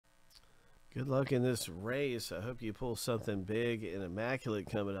Good luck in this race. I hope you pull something big and Immaculate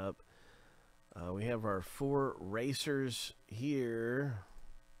coming up. We have our 4 racers here.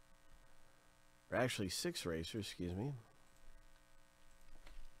 Or actually 6 racers, excuse me.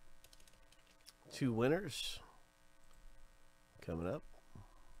 2 winners coming up.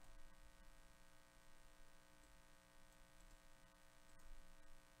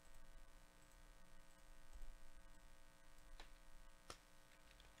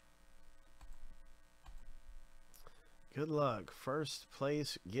 Good luck. First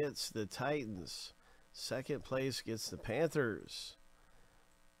place gets the Titans. Second place gets the Panthers.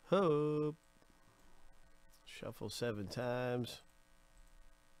 Hope. Shuffle 7 times.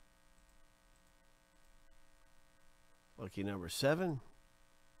 Lucky number 7.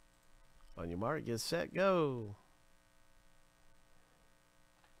 On your mark, get set, go.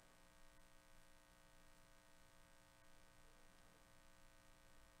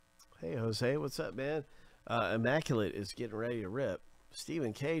 Hey, Jose, what's up, man? Immaculate is getting ready to rip.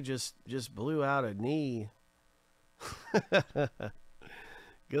 Stephen K just blew out a knee.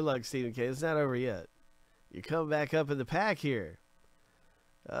 Good luck, Stephen K. It's not over yet. You're coming back up in the pack here.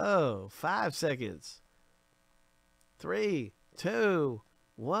 Oh, 5 seconds. 3, 2,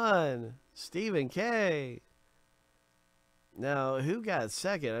 1. Stephen K. Now, who got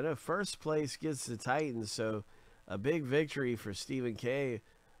second? I know first place gets the Titans, so a big victory for Stephen K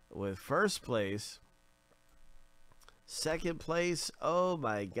with first place. Second place, oh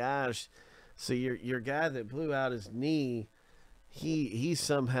my gosh. So your guy that blew out his knee, he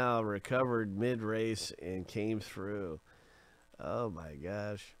somehow recovered mid-race and came through. Oh my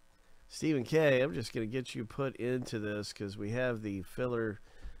gosh. Stephen K, I'm just going to get you put into this because we have the filler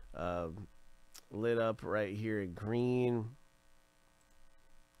lit up right here in green.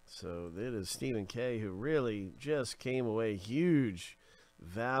 So it is Stephen K who really just came away huge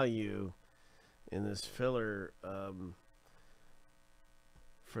value in this filler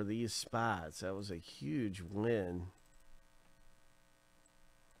for these spots. That was a huge win.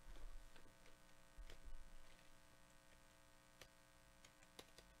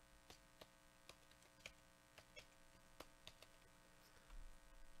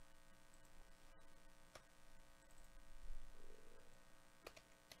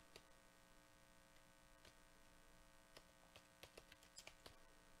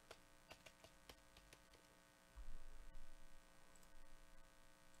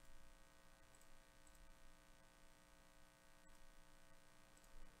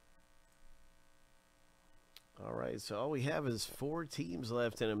 All right, so all we have is 4 teams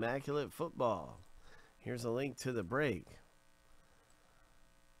left in Immaculate football. Here's a link to the break.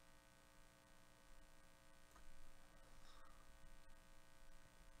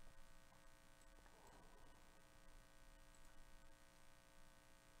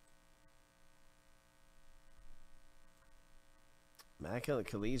 Immaculate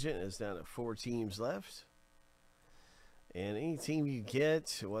Collegiate is down to 4 teams left. And any team you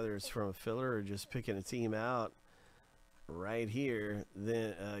get, whether it's from a filler or just picking a team out right here,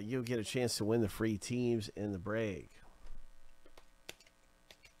 then you'll get a chance to win the free teams in the break.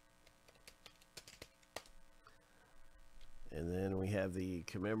 And then we have the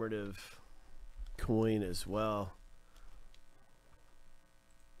commemorative coin as well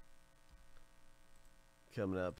coming up